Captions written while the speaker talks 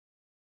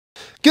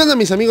¿Qué onda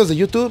mis amigos de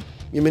YouTube?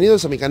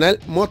 Bienvenidos a mi canal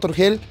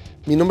Motorgel,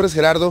 mi nombre es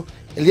Gerardo.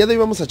 El día de hoy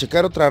vamos a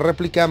checar otra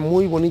réplica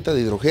muy bonita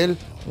de hidrogel,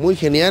 muy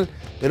genial.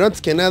 Pero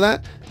antes que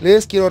nada,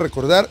 les quiero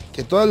recordar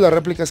que todas las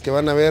réplicas que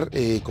van a ver,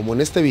 como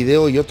en este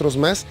video y otros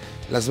más,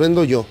 las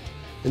vendo yo.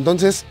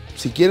 Entonces,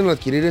 si quieren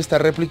adquirir esta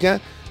réplica,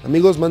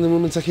 amigos, mándenme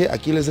un mensaje,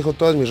 aquí les dejo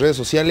todas mis redes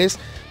sociales,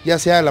 ya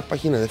sea a la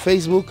página de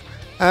Facebook,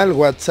 al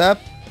WhatsApp,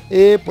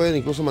 pueden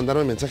incluso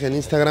mandarme mensaje en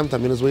Instagram,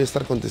 también les voy a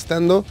estar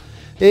contestando.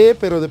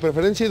 Pero de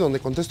preferencia y donde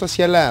contesto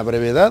así a la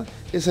brevedad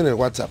es en el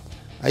WhatsApp.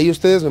 Ahí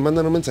ustedes me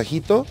mandan un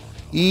mensajito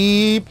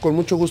y con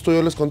mucho gusto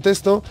yo les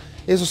contesto.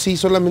 Eso sí,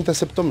 solamente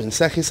acepto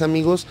mensajes,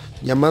 amigos,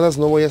 llamadas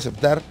no voy a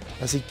aceptar,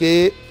 así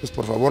que pues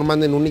por favor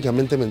manden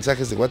únicamente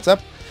mensajes de WhatsApp.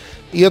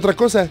 Y otra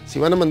cosa, si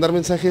van a mandar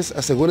mensajes,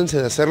 asegúrense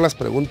de hacer las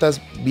preguntas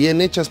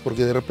bien hechas,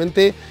 porque de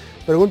repente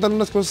preguntan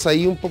unas cosas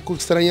ahí un poco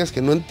extrañas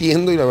que no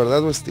entiendo y la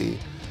verdad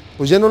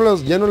pues ya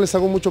no les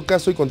hago mucho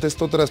caso y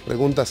contesto otras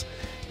preguntas.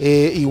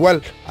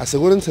 Igual,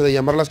 asegúrense de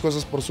llamar las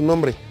cosas por su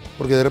nombre,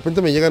 porque de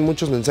repente me llegan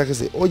muchos mensajes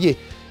de, oye,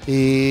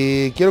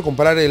 quiero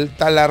comprar el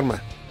tal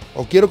arma,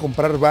 o quiero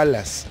comprar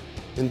balas.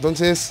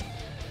 Entonces,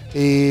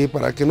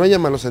 para que no haya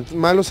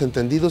malos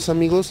entendidos,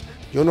 amigos,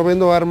 yo no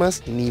vendo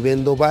armas ni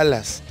vendo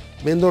balas,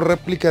 vendo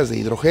réplicas de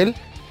hidrogel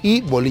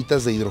y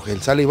bolitas de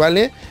hidrogel, ¿sale y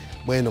vale?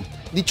 Bueno,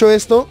 dicho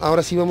esto,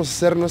 ahora sí vamos a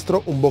hacer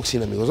nuestro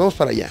unboxing, amigos, vamos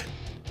para allá.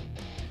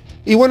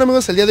 Y bueno,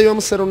 amigos, el día de hoy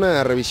vamos a hacer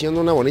una revisión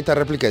de una bonita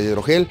réplica de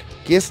hidrogel,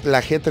 que es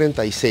la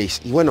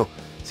G36. Y bueno,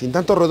 sin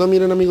tanto rodeo,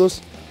 miren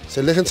amigos,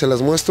 se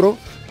las muestro.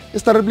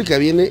 Esta réplica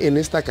viene en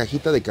esta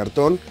cajita de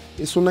cartón.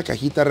 Es una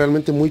cajita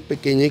realmente muy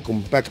pequeña y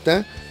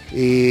compacta,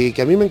 que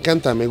a mí me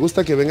encanta. Me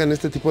gusta que vengan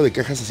este tipo de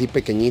cajas así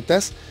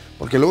pequeñitas,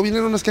 porque luego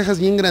vienen unas cajas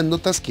bien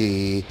grandotas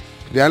que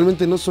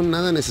realmente no son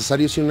nada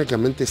necesarios y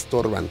únicamente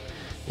estorban.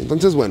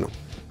 Entonces bueno,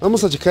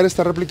 vamos a checar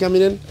esta réplica,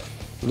 miren.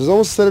 Les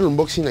vamos a hacer el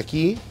unboxing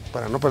aquí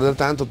para no perder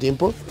tanto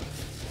tiempo.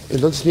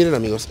 Entonces miren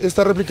amigos,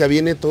 esta réplica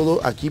viene todo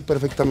aquí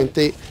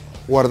perfectamente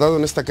guardado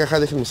en esta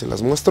caja. Déjenme se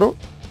las muestro.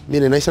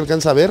 Miren, ahí se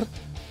alcanza a ver.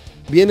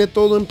 Viene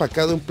todo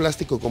empacado en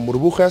plástico con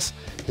burbujas.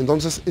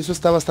 Entonces eso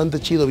está bastante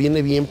chido,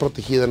 viene bien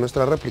protegida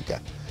nuestra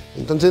réplica.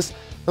 Entonces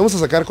vamos a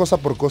sacar cosa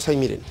por cosa y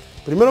miren.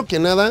 Primero que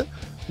nada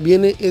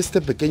viene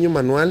este pequeño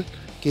manual,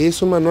 que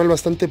es un manual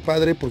bastante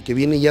padre porque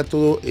viene ya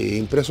todo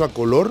impreso a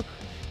color.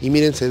 Y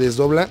miren, se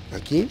desdobla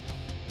aquí.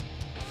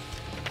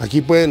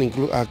 Aquí pueden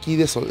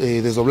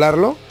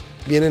desdoblarlo,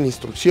 vienen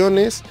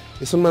instrucciones,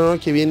 es un manual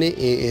que viene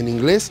en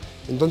inglés,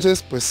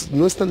 entonces pues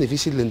no es tan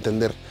difícil de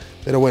entender.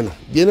 Pero bueno,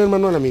 viene el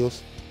manual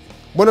amigos.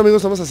 Bueno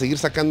amigos, vamos a seguir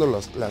sacando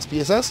las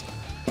piezas.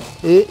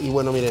 Y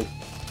bueno, miren,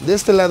 de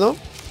este lado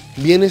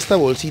viene esta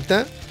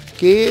bolsita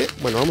que,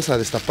 bueno, vamos a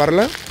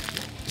destaparla.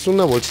 Es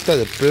una bolsita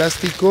de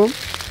plástico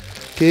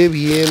que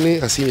viene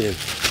así, miren.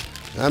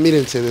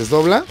 Miren, se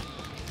desdobla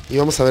y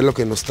vamos a ver lo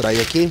que nos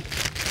trae aquí.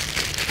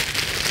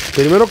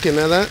 Primero que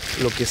nada,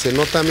 lo que se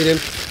nota, miren,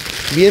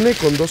 viene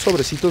con dos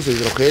sobrecitos de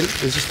hidrogel,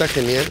 eso está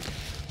genial.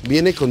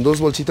 Viene con dos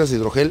bolsitas de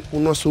hidrogel,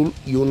 uno azul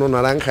y uno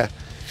naranja,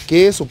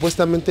 que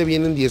supuestamente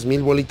vienen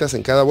 10,000 bolitas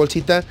en cada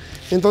bolsita.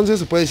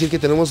 Entonces se puede decir que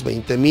tenemos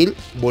 20,000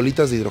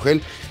 bolitas de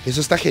hidrogel, eso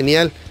está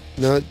genial,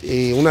 ¿no?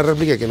 Una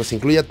réplica que nos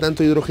incluya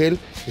tanto hidrogel,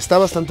 está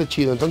bastante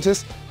chido.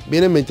 Entonces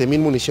vienen 20,000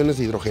 municiones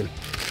de hidrogel.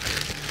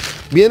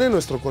 Viene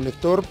nuestro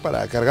conector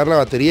para cargar la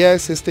batería,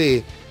 es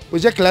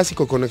pues ya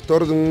clásico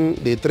conector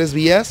de 3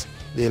 vías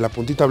de la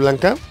puntita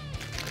blanca.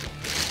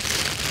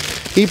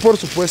 Y por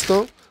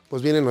supuesto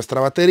pues viene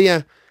nuestra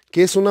batería,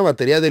 que es una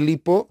batería de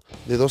lipo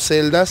de 2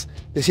 celdas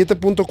de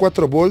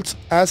 7.4 volts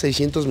a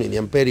 600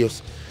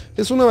 miliamperios.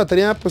 Es una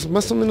batería pues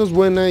más o menos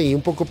buena y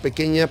un poco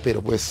pequeña,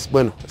 pero pues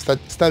bueno,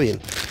 está bien.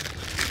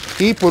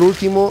 Y por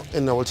último,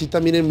 en la bolsita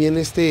miren, viene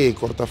este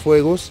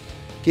cortafuegos,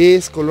 que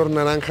es color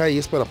naranja y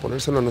es para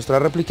ponérselo a nuestra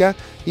réplica,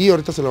 y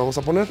ahorita se lo vamos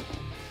a poner.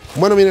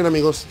 Bueno, miren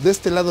amigos, de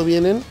este lado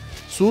vienen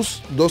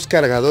sus dos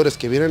cargadores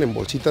que vienen en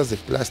bolsitas de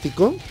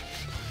plástico.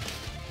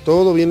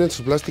 Todo viene en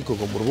su plástico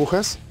con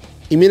burbujas.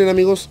 Y miren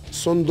amigos,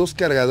 son dos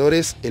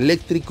cargadores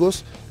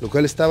eléctricos, lo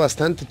cual está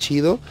bastante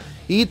chido.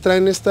 Y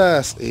traen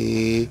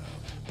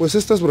pues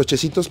estos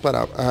brochecitos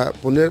para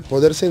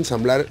poderse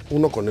ensamblar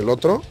uno con el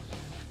otro.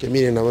 Que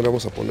miren, a ver,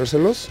 vamos a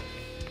ponérselos.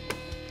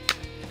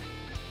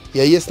 Y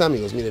ahí está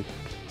amigos, miren,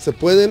 se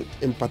pueden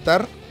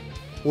empatar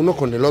uno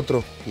con el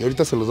otro, y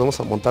ahorita se los vamos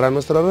a montar a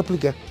nuestra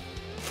réplica.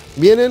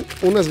 Vienen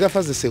unas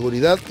gafas de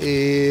seguridad,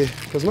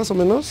 pues más o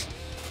menos.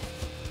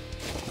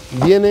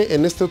 Viene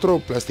en este otro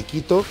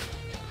plastiquito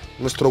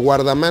nuestro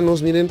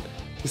guardamanos, miren,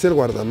 es el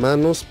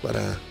guardamanos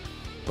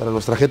para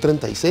nuestra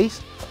G36.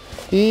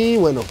 Y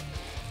bueno,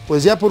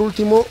 pues ya por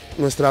último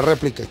nuestra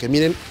réplica, que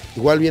miren,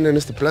 igual viene en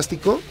este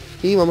plástico,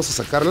 y vamos a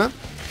sacarla.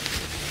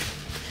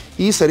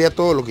 Y sería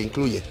todo lo que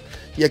incluye.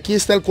 Y aquí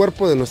está el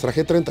cuerpo de nuestra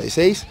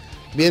G36,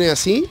 viene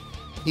así.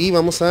 Y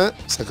vamos a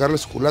sacarle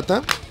su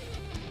culata,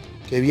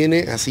 que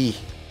viene así.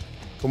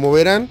 Como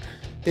verán,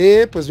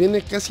 pues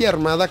viene casi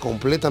armada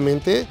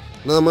completamente.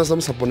 Nada más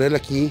vamos a ponerle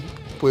aquí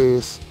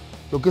pues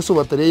lo que es su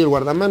batería y el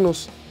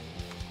guardamanos.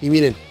 Y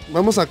miren,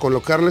 vamos a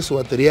colocarle su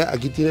batería.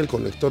 Aquí tiene el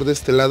conector de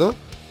este lado.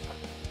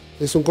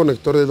 Es un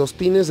conector de 2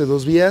 pines, de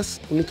 2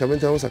 vías.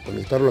 Únicamente vamos a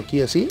conectarlo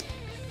aquí así.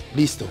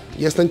 Listo,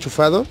 ya está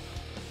enchufado.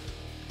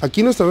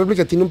 Aquí nuestra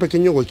réplica tiene un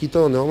pequeño huequito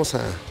donde vamos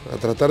a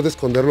tratar de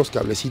esconder los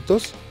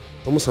cablecitos.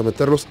 Vamos a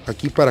meterlos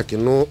aquí para que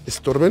no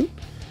estorben.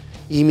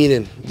 Y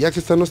miren, ya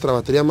que está nuestra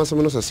batería más o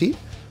menos así,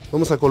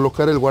 vamos a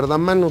colocar el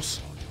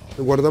guardamanos.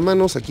 El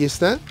guardamanos aquí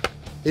está.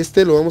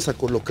 Este lo vamos a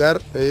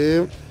colocar,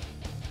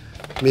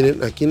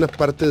 miren, aquí en la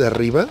parte de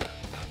arriba.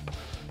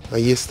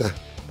 Ahí está.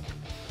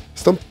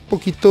 Está un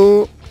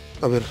poquito,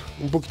 a ver,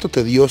 un poquito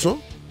tedioso.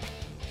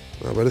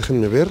 A ver,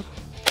 déjenme ver.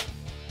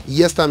 Y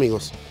ya está,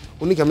 amigos.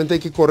 Únicamente hay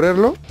que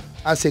correrlo.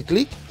 Hace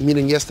clic y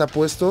miren, ya está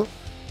puesto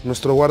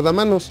nuestro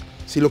guardamanos.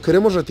 Si lo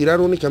queremos retirar,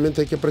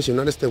 únicamente hay que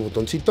presionar este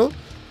botoncito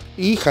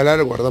y jalar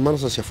el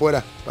guardamanos hacia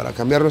afuera para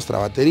cambiar nuestra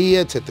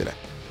batería, etcétera.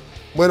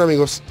 Bueno,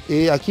 amigos,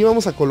 aquí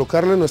vamos a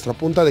colocarle nuestra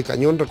punta de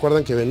cañón.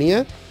 Recuerdan que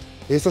venía.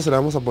 Esta se la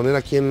vamos a poner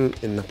aquí en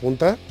la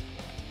punta.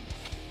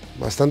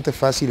 Bastante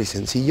fácil y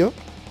sencillo.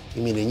 Y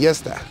miren, ya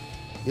está.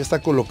 Ya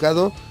está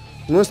colocado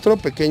nuestro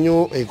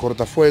pequeño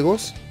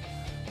cortafuegos.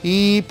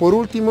 Y por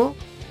último,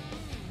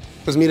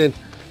 pues miren,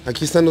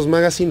 aquí están los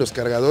magazines, los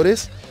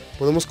cargadores.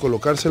 Podemos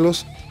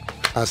colocárselos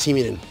así,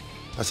 miren.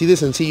 Así de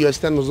sencillo. Ahí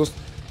están los dos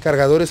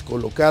cargadores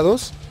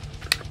colocados,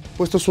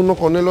 puestos uno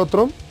con el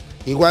otro.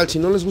 Igual, si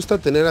no les gusta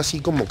tener así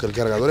como que el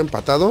cargador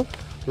empatado,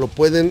 lo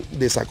pueden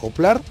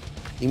desacoplar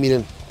y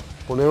miren,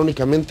 poner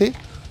únicamente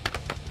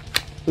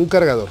un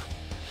cargador.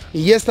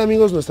 Y ya está,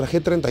 amigos, nuestra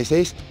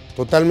G36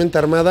 totalmente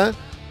armada.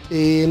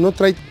 No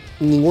trae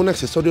ningún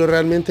accesorio,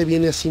 realmente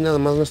viene así nada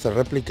más nuestra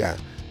réplica,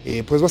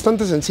 pues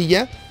bastante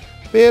sencilla,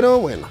 pero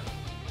bueno.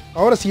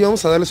 Ahora sí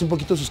vamos a darles un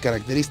poquito sus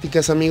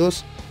características,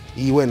 amigos.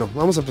 Y bueno,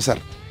 vamos a empezar.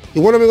 Y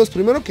bueno, amigos,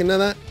 primero que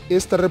nada,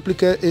 esta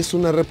réplica es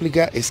una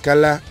réplica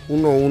escala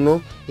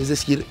 1:1, es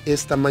decir,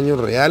 es tamaño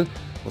real.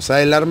 O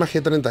sea, el arma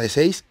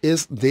G36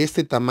 es de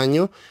este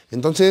tamaño.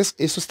 Entonces,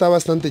 eso está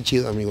bastante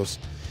chido, amigos.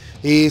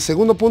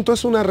 Segundo punto,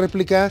 es una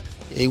réplica,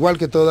 igual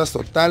que todas,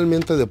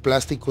 totalmente de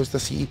plástico. Esta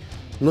sí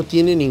no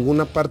tiene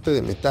ninguna parte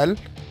de metal,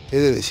 he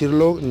de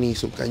decirlo, ni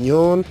su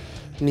cañón,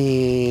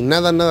 ni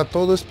nada,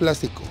 todo es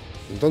plástico.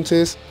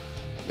 Entonces,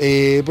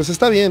 pues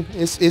está bien,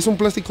 es un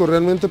plástico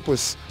realmente,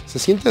 pues se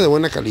siente de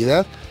buena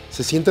calidad,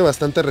 se siente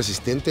bastante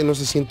resistente, no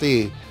se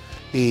siente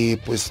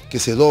pues que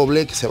se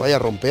doble, que se vaya a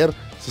romper,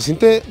 se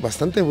siente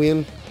bastante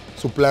bien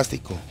su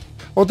plástico.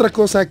 Otra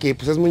cosa que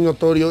pues es muy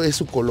notorio es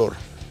su color,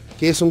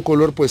 que es un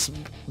color pues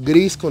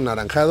gris con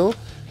naranjado.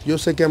 Yo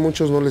sé que a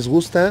muchos no les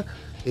gusta,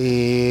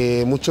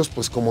 muchos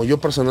pues como yo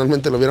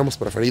personalmente lo hubiéramos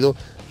preferido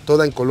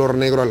toda en color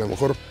negro, a lo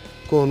mejor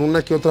con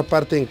una que otra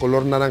parte en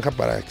color naranja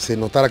para que se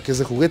notara que es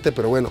de juguete,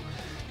 pero bueno,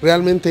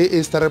 realmente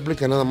esta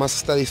réplica nada más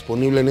está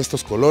disponible en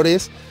estos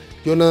colores.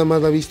 Yo nada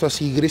más la he visto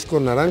así, gris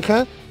con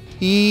naranja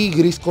y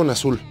gris con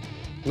azul.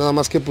 Nada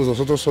más que pues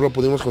nosotros solo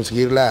pudimos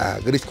conseguir la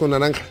gris con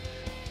naranja.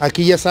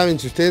 Aquí ya saben,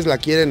 si ustedes la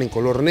quieren en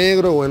color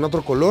negro o en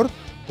otro color,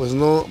 pues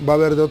no va a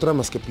haber de otra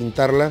más que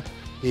pintarla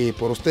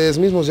por ustedes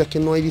mismos, ya que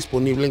no hay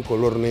disponible en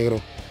color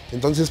negro.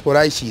 Entonces por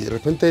ahí, si de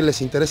repente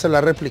les interesa la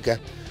réplica,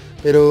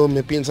 pero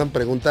me piensan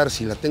preguntar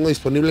si la tengo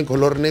disponible en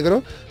color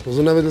negro, pues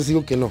una vez les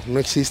digo que no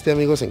existe,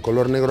 amigos, en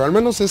color negro. Al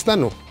menos esta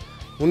no,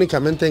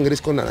 únicamente en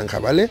gris con naranja,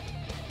 ¿vale?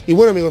 Y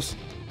bueno, amigos,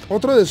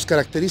 otra de sus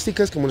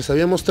características, como les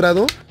había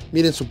mostrado,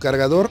 miren, su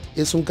cargador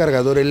es un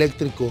cargador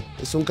eléctrico,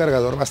 es un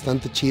cargador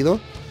bastante chido.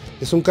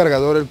 Es un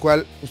cargador el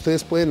cual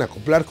ustedes pueden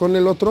acoplar con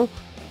el otro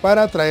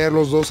para traer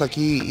los dos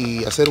aquí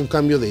y hacer un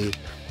cambio de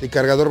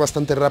cargador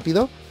bastante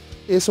rápido.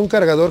 Es un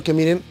cargador que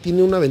miren,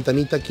 tiene una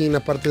ventanita aquí en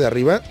la parte de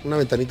arriba, una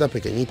ventanita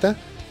pequeñita,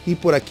 y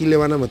por aquí le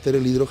van a meter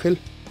el hidrogel.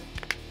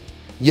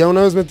 Ya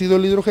una vez metido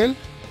el hidrogel,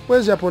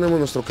 pues ya ponemos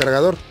nuestro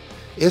cargador.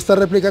 Esta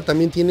réplica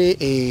también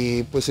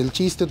tiene pues el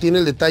chiste, tiene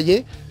el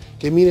detalle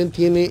que miren,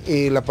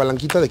 tiene la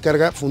palanquita de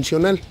carga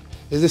funcional.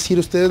 Es decir,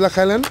 ustedes la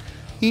jalan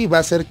y va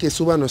a hacer que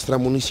suba nuestra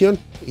munición.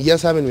 Y ya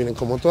saben, miren,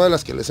 como todas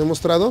las que les he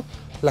mostrado,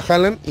 la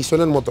jalan y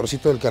suena el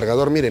motorcito del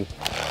cargador, miren.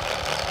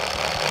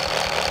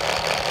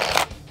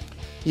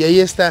 Y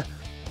ahí está.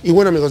 Y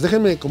bueno, amigos,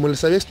 déjenme, como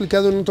les había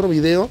explicado en otro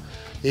video,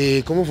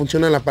 cómo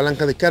funciona la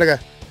palanca de carga.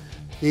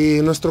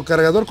 Nuestro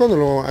cargador, cuando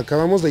lo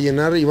acabamos de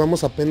llenar y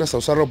vamos apenas a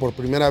usarlo por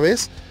primera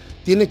vez,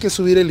 tiene que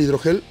subir el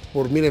hidrogel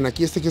por, miren,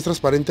 aquí este que es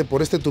transparente,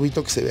 por este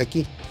tubito que se ve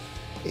aquí.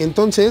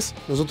 Entonces,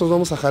 nosotros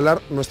vamos a jalar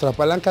nuestra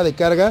palanca de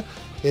carga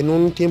en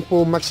un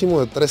tiempo máximo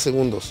de 3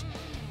 segundos.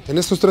 En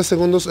estos 3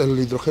 segundos el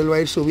hidrogel va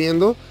a ir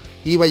subiendo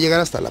y va a llegar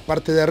hasta la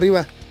parte de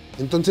arriba.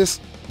 Entonces,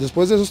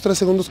 después de esos 3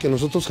 segundos que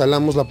nosotros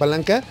jalamos la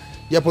palanca,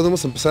 ya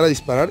podemos empezar a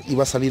disparar y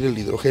va a salir el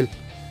hidrogel.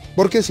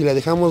 Porque si la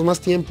dejamos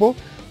más tiempo,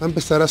 va a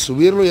empezar a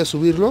subirlo,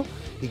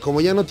 y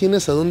como ya no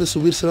tienes a dónde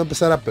subir, se va a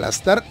empezar a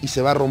aplastar y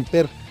se va a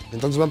romper.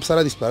 Entonces va a empezar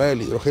a disparar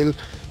el hidrogel,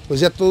 pues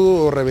ya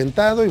todo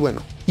reventado. Y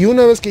bueno, y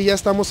una vez que ya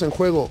estamos en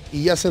juego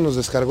y ya se nos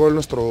descargó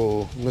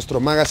nuestro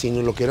magazine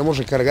y lo queremos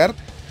recargar,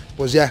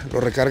 pues ya lo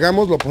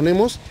recargamos, lo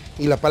ponemos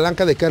y la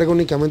palanca de carga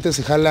únicamente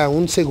se jala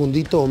un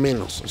segundito o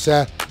menos. O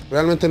sea,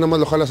 realmente nada más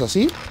lo jalas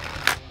así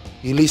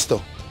y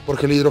listo,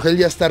 porque el hidrogel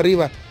ya está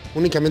arriba.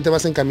 Únicamente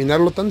vas a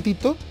encaminarlo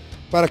tantito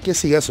para que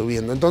siga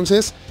subiendo.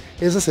 Entonces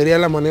esa sería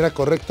la manera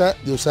correcta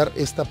de usar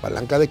esta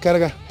palanca de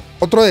carga.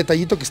 Otro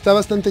detallito que está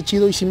bastante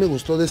chido y sí me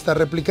gustó de esta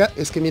réplica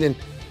es que miren,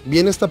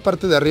 viene esta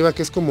parte de arriba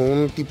que es como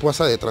un tipo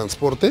asa de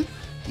transporte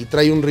y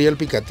trae un riel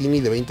Picatinny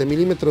de 20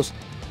 milímetros.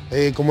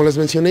 Como les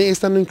mencioné,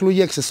 esta no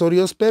incluye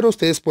accesorios, pero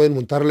ustedes pueden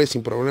montarle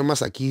sin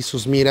problemas aquí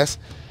sus miras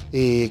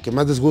que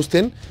más les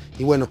gusten.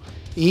 Y bueno,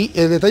 y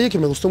el detalle que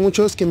me gustó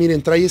mucho es que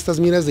miren, trae estas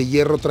miras de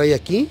hierro, trae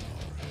aquí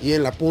y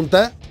en la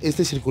punta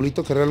este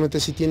circulito que realmente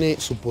sí tiene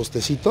su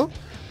postecito,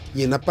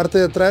 y en la parte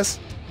de atrás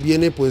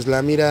viene pues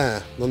la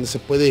mira donde se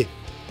puede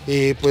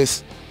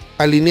pues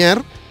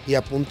alinear y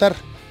apuntar.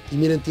 Y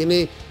miren,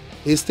 tiene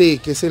este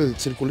que es el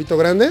circulito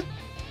grande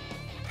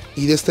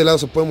y de este lado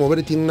se puede mover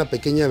y tiene una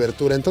pequeña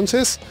abertura.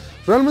 Entonces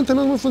realmente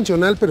no es muy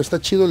funcional, pero está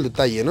chido el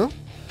detalle, ¿no?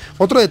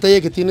 Otro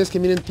detalle que tiene es que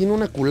miren, tiene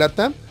una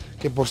culata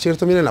que por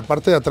cierto miren, la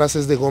parte de atrás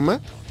es de goma.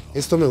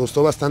 Esto me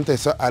gustó bastante,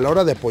 a la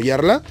hora de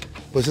apoyarla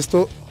pues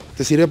esto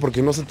te sirve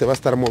porque no se te va a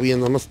estar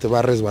moviendo, no se te va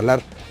a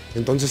resbalar.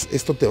 Entonces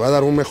esto te va a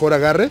dar un mejor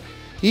agarre.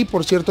 Y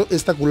por cierto,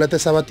 esta culata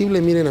es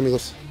abatible, miren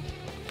amigos,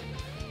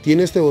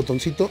 tiene este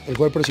botoncito el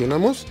cual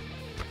presionamos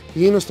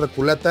y nuestra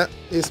culata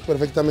es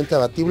perfectamente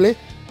abatible,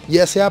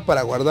 ya sea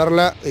para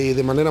guardarla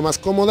de manera más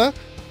cómoda,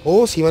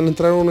 o si van a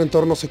entrar a un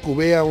entorno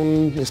CQB, a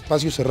un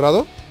espacio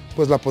cerrado,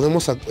 pues la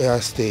podemos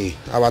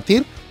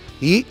abatir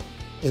y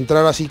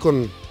entrar así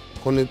con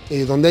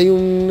donde hay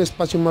un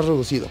espacio más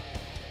reducido.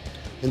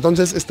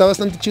 Entonces está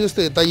bastante chido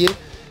este detalle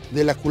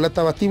de la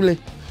culata abatible.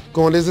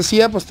 Como les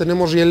decía, pues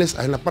tenemos rieles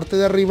en la parte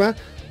de arriba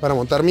para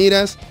montar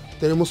miras,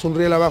 tenemos un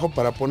riel abajo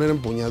para poner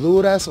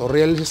empuñaduras o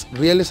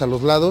rieles a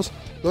los lados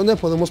donde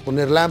podemos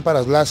poner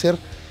lámparas, láser,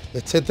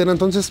 etcétera.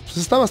 Entonces pues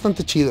está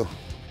bastante chido.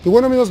 Y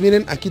bueno amigos,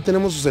 miren, aquí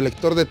tenemos su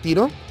selector de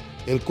tiro,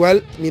 el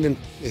cual miren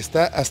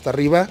está hasta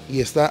arriba y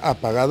está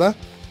apagada,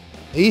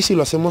 y si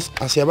lo hacemos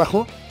hacia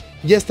abajo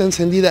ya está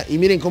encendida y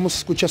miren cómo se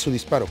escucha su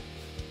disparo.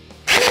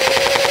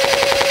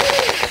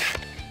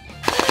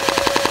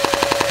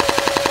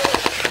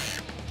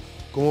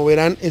 Como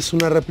verán, es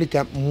una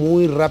réplica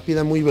muy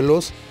rápida, muy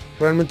veloz.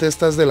 Realmente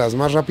esta es de las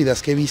más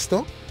rápidas que he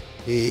visto.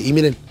 Y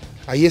miren,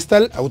 ahí está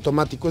el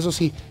automático. Eso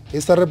sí,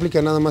 esta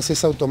réplica nada más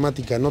es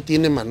automática. No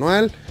tiene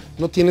manual,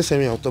 no tiene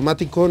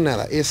semiautomático,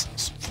 nada. Es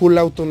full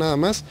auto nada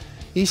más.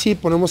 Y si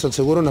ponemos el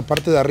seguro en la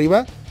parte de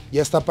arriba,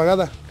 ya está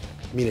apagada.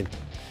 Miren.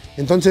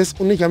 Entonces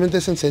únicamente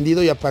es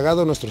encendido y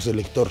apagado nuestro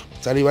selector.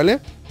 ¿Sale y vale?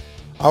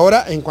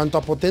 Ahora, en cuanto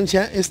a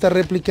potencia, esta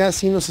réplica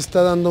sí nos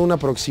está dando un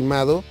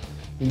aproximado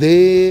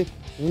de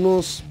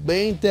unos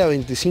 20 a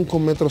 25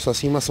 metros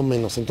así más o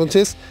menos.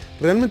 Entonces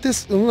realmente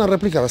es una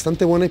réplica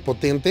bastante buena y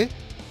potente,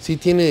 sí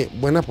tiene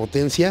buena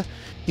potencia.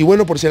 Y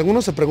bueno, por si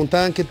algunos se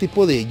preguntaban qué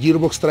tipo de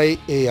gearbox trae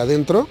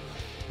adentro,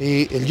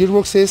 el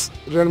gearbox es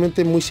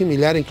realmente muy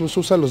similar, incluso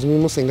usa los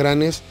mismos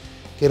engranes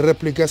que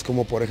réplicas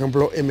como por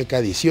ejemplo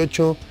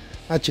MK18,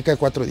 HK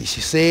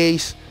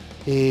 416,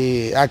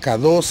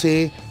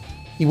 AK12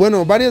 y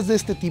bueno, varias de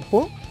este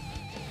tipo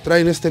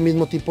traen este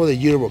mismo tipo de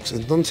gearbox.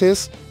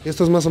 Entonces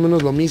esto es más o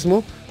menos lo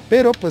mismo,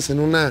 pero pues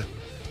en una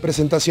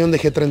presentación de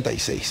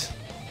G36.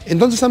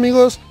 Entonces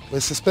amigos,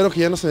 pues espero que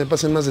ya no se me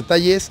pasen más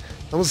detalles.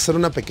 Vamos a hacer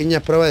una pequeña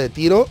prueba de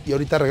tiro y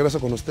ahorita regreso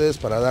con ustedes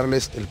para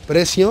darles el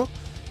precio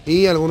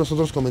y algunos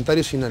otros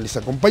comentarios finales.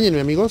 Acompáñenme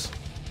amigos.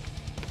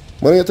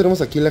 Bueno, ya tenemos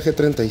aquí la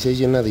G36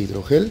 llena de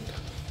hidrogel.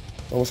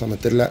 Vamos a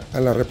meterla a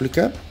la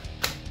réplica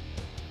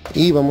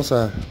y vamos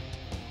a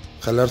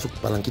jalar su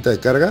palanquita de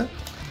carga.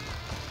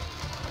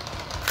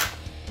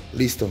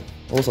 Listo,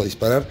 vamos a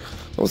disparar.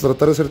 Vamos a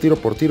tratar de hacer tiro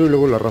por tiro y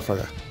luego la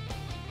ráfaga.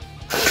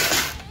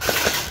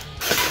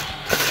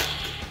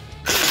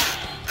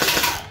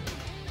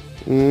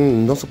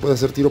 No se puede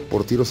hacer tiro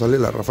por tiro, sale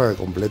la ráfaga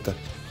completa.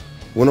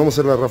 Bueno, vamos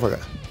a hacer la ráfaga.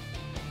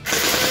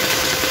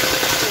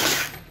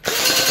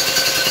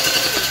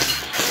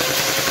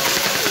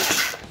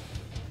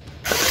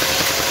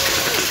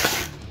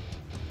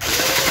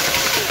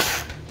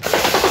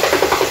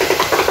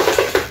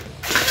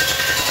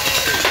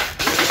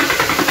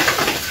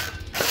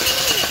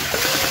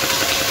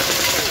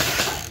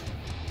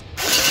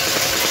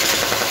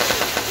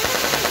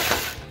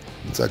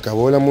 Se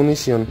acabó la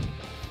munición.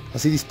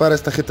 Así dispara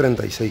esta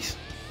G36.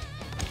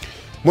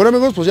 Bueno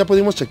amigos, pues ya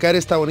pudimos checar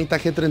esta bonita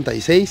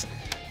G36.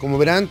 Como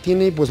verán,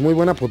 tiene pues muy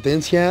buena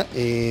potencia,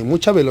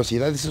 mucha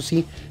velocidad. Eso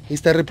sí,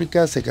 esta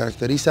réplica se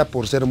caracteriza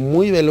por ser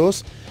muy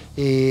veloz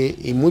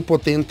y muy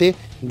potente,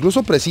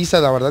 incluso precisa.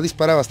 La verdad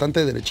dispara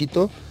bastante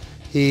derechito.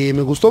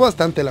 Me gustó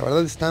bastante, la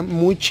verdad está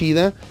muy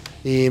chida.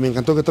 Me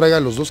encantó que traiga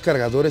los dos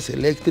cargadores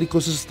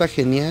eléctricos, eso está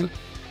genial.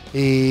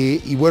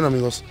 Y bueno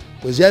amigos,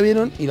 pues ya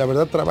vieron y la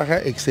verdad trabaja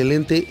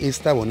excelente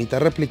esta bonita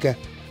réplica.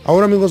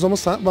 Ahora amigos,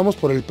 vamos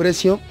por el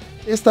precio.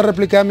 Esta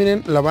réplica,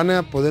 miren, la van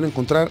a poder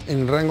encontrar en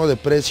el rango de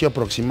precio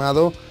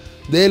aproximado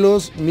de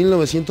los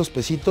 1900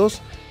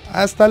 pesitos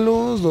hasta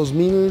los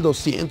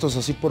 2200,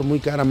 así por muy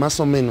cara más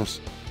o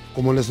menos.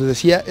 Como les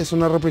decía, es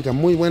una réplica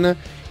muy buena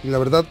y la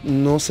verdad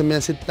no se me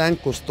hace tan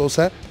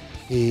costosa.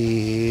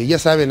 Ya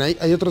saben,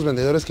 hay otros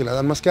vendedores que la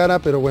dan más cara,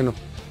 pero bueno,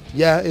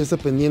 ya es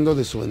dependiendo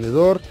de su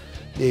vendedor,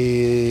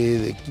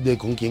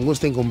 con quien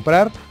gusten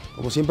comprar,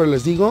 como siempre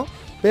les digo.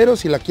 Pero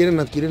si la quieren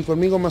adquirir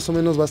conmigo, más o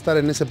menos va a estar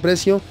en ese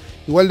precio.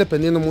 Igual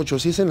dependiendo mucho,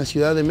 si es en la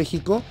Ciudad de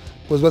México,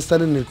 pues va a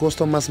estar en el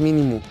costo más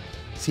mínimo.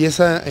 Si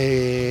es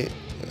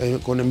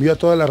con envío a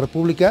toda la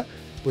República,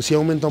 pues sí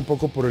aumenta un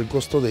poco por el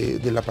costo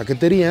de la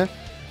paquetería.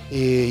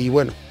 Y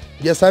bueno,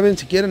 ya saben,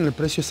 si quieren el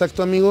precio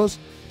exacto, amigos,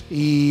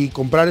 y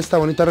comprar esta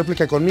bonita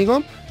réplica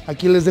conmigo,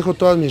 aquí les dejo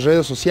todas mis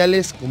redes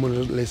sociales, como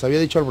les había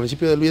dicho al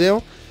principio del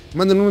video.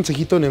 Manden un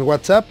mensajito en el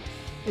WhatsApp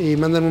y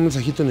manden un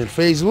mensajito en el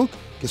Facebook,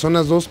 que son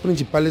las dos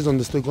principales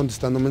donde estoy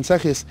contestando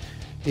mensajes.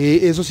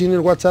 Eso sí, en el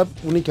WhatsApp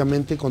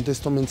únicamente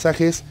contesto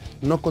mensajes,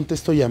 no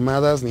contesto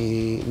llamadas,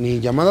 ni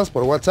llamadas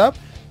por WhatsApp,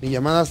 ni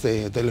llamadas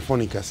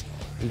telefónicas.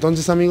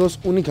 Entonces, amigos,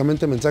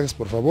 únicamente mensajes,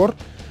 por favor,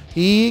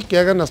 y que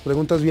hagan las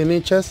preguntas bien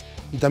hechas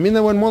y también de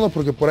buen modo,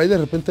 porque por ahí de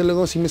repente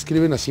luego sí me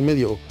escriben así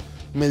medio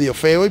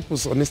feo y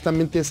pues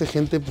honestamente a esa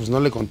gente pues no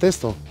le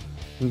contesto.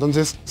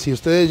 Entonces, si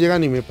ustedes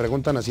llegan y me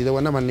preguntan así de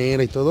buena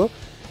manera y todo,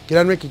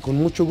 créanme que con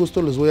mucho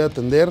gusto les voy a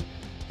atender.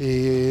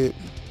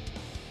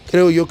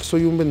 Creo yo que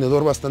soy un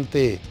vendedor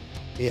bastante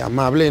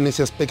amable en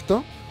ese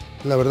aspecto.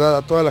 La verdad,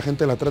 a toda la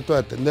gente la trato de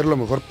atender lo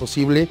mejor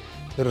posible,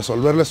 de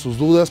resolverles sus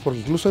dudas,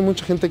 porque incluso hay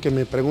mucha gente que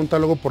me pregunta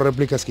luego por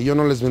réplicas que yo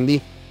no les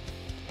vendí.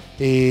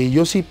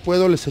 Yo sí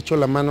puedo, les echo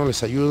la mano,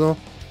 les ayudo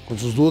con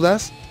sus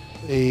dudas,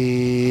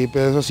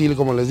 pero eso sí,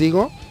 como les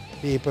digo,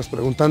 pues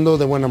preguntando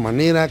de buena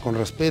manera, con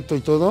respeto y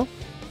todo,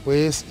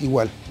 pues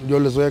igual, yo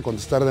les voy a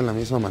contestar de la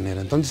misma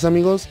manera. Entonces,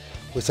 amigos,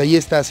 pues ahí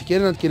está. Si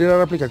quieren adquirir la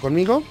réplica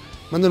conmigo,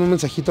 manden un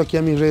mensajito aquí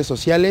a mis redes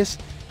sociales.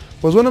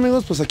 Pues bueno,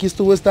 amigos, pues aquí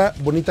estuvo esta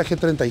bonita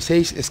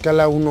G36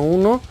 escala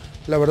 1:1.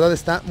 La verdad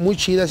está muy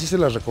chida, sí se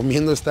las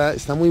recomiendo,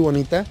 está muy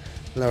bonita.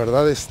 La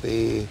verdad,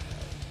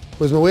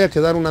 pues me voy a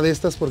quedar una de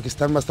estas porque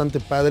están bastante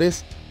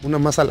padres, una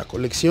más a la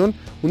colección.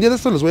 Un día de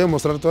estos les voy a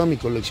mostrar toda mi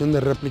colección de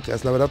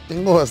réplicas. La verdad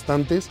tengo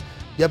bastantes,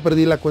 ya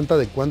perdí la cuenta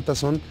de cuántas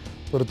son,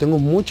 pero tengo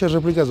muchas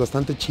réplicas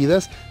bastante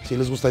chidas. Si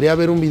les gustaría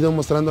ver un video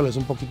mostrándoles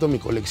un poquito mi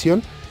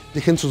colección,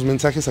 dejen sus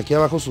mensajes aquí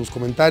abajo, sus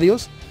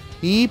comentarios,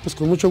 y pues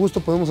con mucho gusto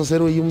podemos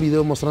hacer hoy un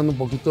video mostrando un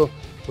poquito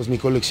pues mi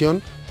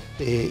colección.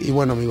 Y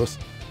bueno, amigos,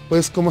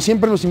 pues como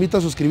siempre los invito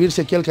a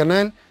suscribirse aquí al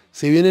canal.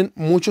 Se vienen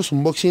muchos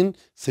unboxing,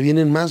 se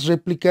vienen más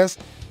réplicas.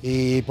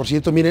 Por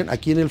cierto, miren,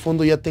 aquí en el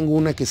fondo ya tengo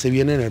una que se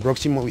viene en el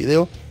próximo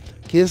video,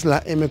 que es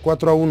la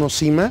M4A1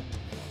 Cima.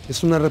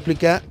 Es una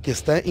réplica que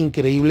está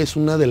increíble, es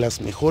una de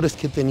las mejores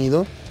que he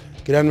tenido.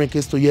 Créanme que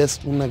esto ya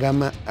es una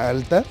gama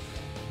alta.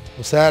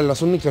 O sea,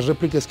 las únicas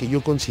réplicas que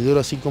yo considero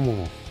así como,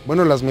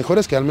 bueno, las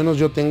mejores que al menos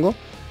yo tengo,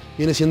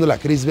 viene siendo la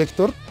Chris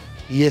Vector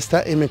y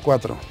esta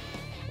M4.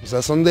 O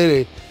sea, son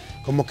de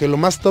como que lo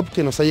más top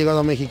que nos ha llegado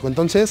a México.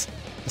 Entonces,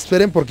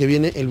 esperen porque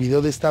viene el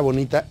video de esta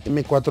bonita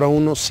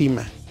M4A1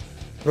 Cima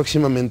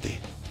próximamente.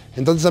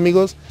 Entonces,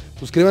 amigos,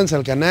 suscríbanse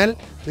al canal,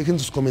 dejen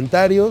sus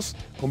comentarios,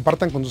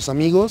 compartan con sus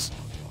amigos.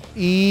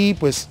 Y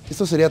pues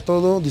esto sería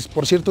todo.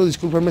 Por cierto,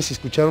 discúlpenme si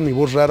escucharon mi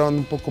voz rara, ando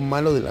un poco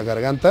malo de la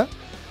garganta.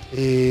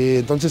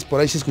 Entonces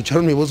por ahí si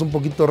escucharon mi voz un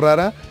poquito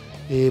rara,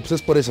 pues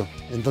es por eso.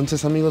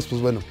 Entonces, amigos,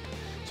 pues bueno,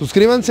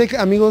 suscríbanse,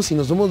 amigos, y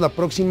nos vemos la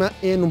próxima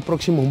en un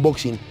próximo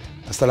unboxing.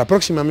 Hasta la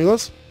próxima,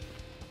 amigos.